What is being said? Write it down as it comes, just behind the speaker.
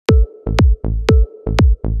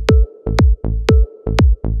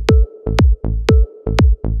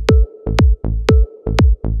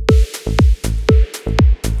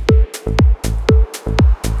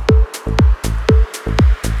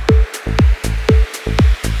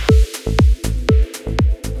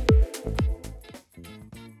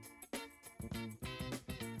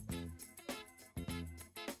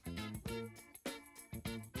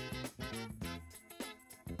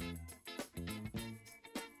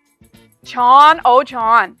John, oh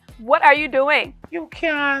John, what are you doing? You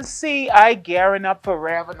can see I gearing up for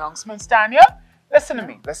Rev announcements, Tanya. Listen to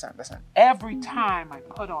me, listen. Every time I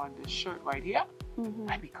put on this shirt right here,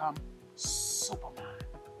 I become Superman.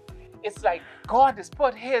 It's like God has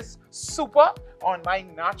put his super on my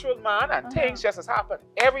natural man, and things just has happened.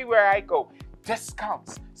 Everywhere I go,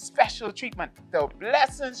 discounts, special treatment. The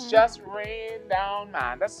blessings just rain down,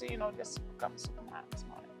 man. That's, just become Superman this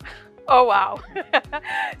morning. Oh, wow.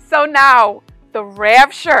 So now the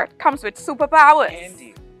Rev shirt comes with superpowers.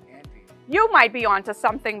 Indeed. You might be onto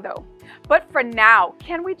something though. But for now,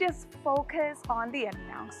 can we just focus on the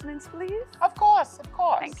announcements, please? Of course.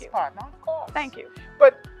 Thank you. Partner, of course. Thank you.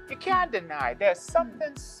 But you can't deny there's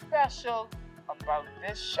something special about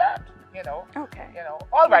this shirt, Okay.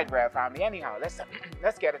 All right, Rev family. Anyhow, let's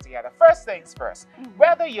get it together. First things first.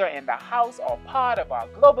 Whether you're in the house or part of our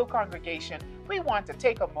global congregation, we want to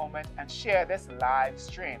take a moment and share this live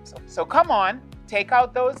stream. So come on, take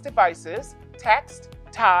out those devices, text,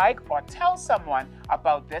 tag, or tell someone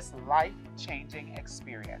about this life-changing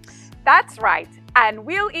experience. That's right. And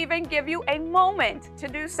we'll even give you a moment to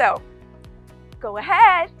do so. Go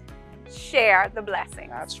ahead. Share the blessings.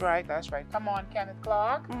 That's right. Come on, Kenneth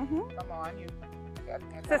Clark. Come on, you get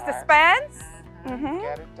it. Sister Spence.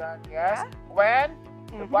 Get it done, yes. Yeah. Gwen,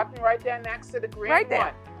 the button right there next to the green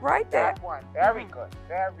one. Right there. That one. Very good.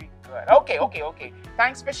 Okay.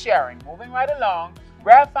 Thanks for sharing. Moving right along.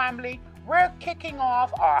 Rev family, we're kicking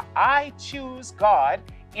off our I Choose God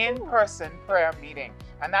in-person prayer meeting.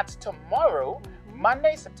 And that's tomorrow,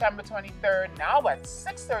 Monday, September 23rd, now at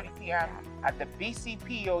 6:30 p.m. at the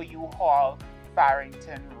BCPOU Hall,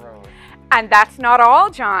 Farrington Road. And that's not all,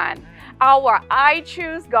 John. Our I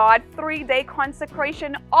Choose God 3-day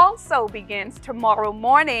consecration also begins tomorrow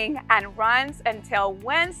morning and runs until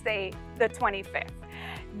Wednesday, the 25th.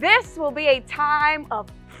 This will be a time of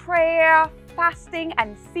prayer, fasting,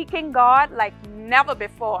 and seeking God like never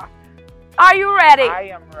before. Are you ready? I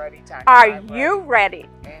am ready, Tanya. Are you ready?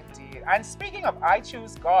 Indeed. And speaking of I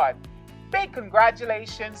Choose God, big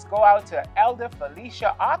congratulations go out to Elder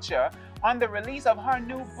Felicia Archer on the release of her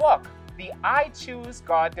new book, the I Choose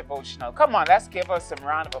God devotional. Come on, let's give her some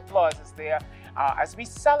round of applause there as we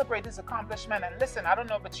celebrate this accomplishment. And listen, I don't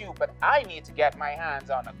know about you, but I need to get my hands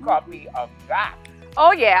on a copy of that.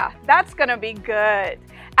 Oh yeah, that's gonna be good.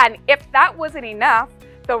 And if that wasn't enough,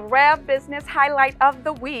 the Rev Business Highlight of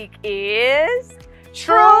the Week is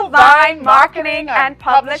True Vine Marketing and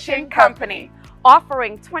Publishing Company,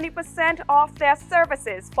 offering 20% off their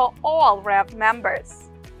services for all Rev members.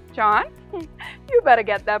 John, you better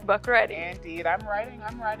get that book ready. Indeed, I'm writing.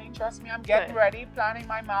 Trust me, I'm getting ready, planning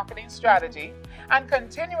my marketing strategy. And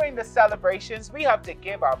continuing the celebrations, we have to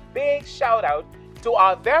give a big shout out to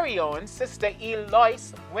our very own Sister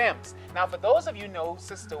𝐂𝐿𝐿 Wims. Now, for those of you who know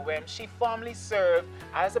Sister Wims, she formerly served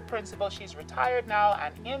as a principal. She's retired now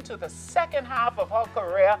and into the second half of her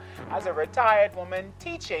career as a retired woman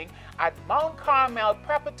teaching at Mount Carmel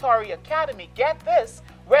Preparatory Academy. Get this,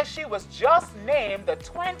 where she was just named the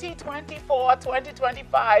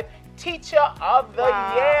 2024-2025 Teacher of the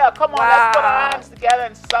Year. Come on, let's put our hands together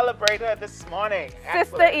and celebrate her this morning.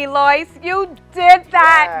 Sister 𝐂𝐿𝐿, you did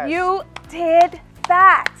that. Yes. You did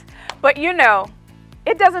that. But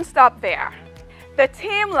it doesn't stop there. The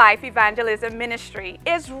Team Life Evangelism Ministry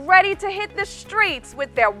is ready to hit the streets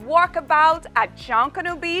with their walkabout at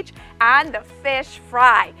Junkanoo Beach and the Fish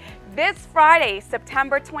Fry this Friday,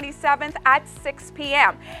 September 27th at 6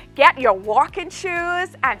 p.m. Get your walking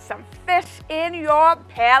shoes and some fish in your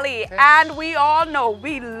belly. Fish. And we all know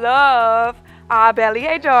we love our belly,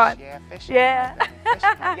 eh, John? Yeah, fish. Yeah.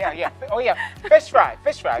 Oh, yeah. Fish fry.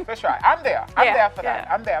 I'm there for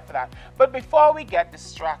that. But before we get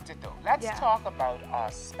distracted, though, let's talk about our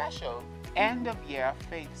special end-of-year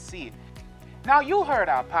faith seed. Now, you heard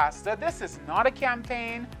our pastor. This is not a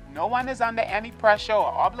campaign. No one is under any pressure or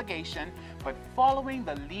obligation, but following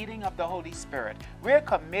the leading of the Holy Spirit, we're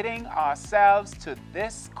committing ourselves to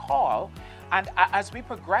this call. And as we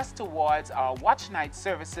progress towards our watch night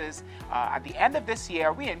services at the end of this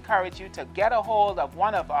year, we encourage you to get a hold of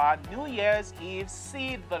one of our New Year's Eve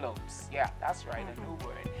seed envelopes. Yeah, that's right, a new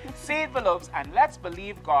word. Seed envelopes, and let's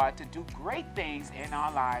believe God to do great things in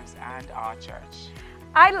our lives and our church.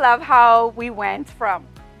 I love how we went from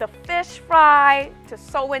the fish fry to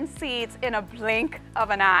sowing seeds in a blink of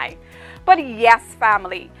an eye. But yes,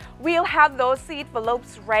 family, we'll have those seed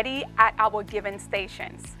envelopes ready at our giving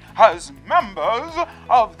stations. As members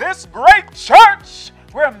of this great church,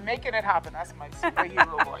 we're making it happen. That's my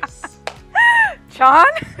superhero voice. John,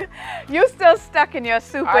 you still stuck in your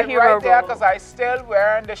superhero role. I'm right there because I still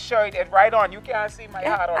wearing the shirt. It's right on. You can't see my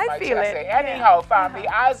hat on my chest. Anyhow, family,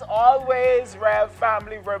 as always, Rev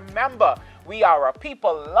family, remember, we are a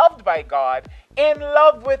people loved by God, in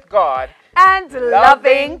love with God, and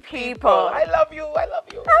loving people. I love you. I love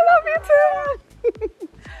you. I love you too.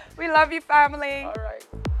 We love you, family. All right.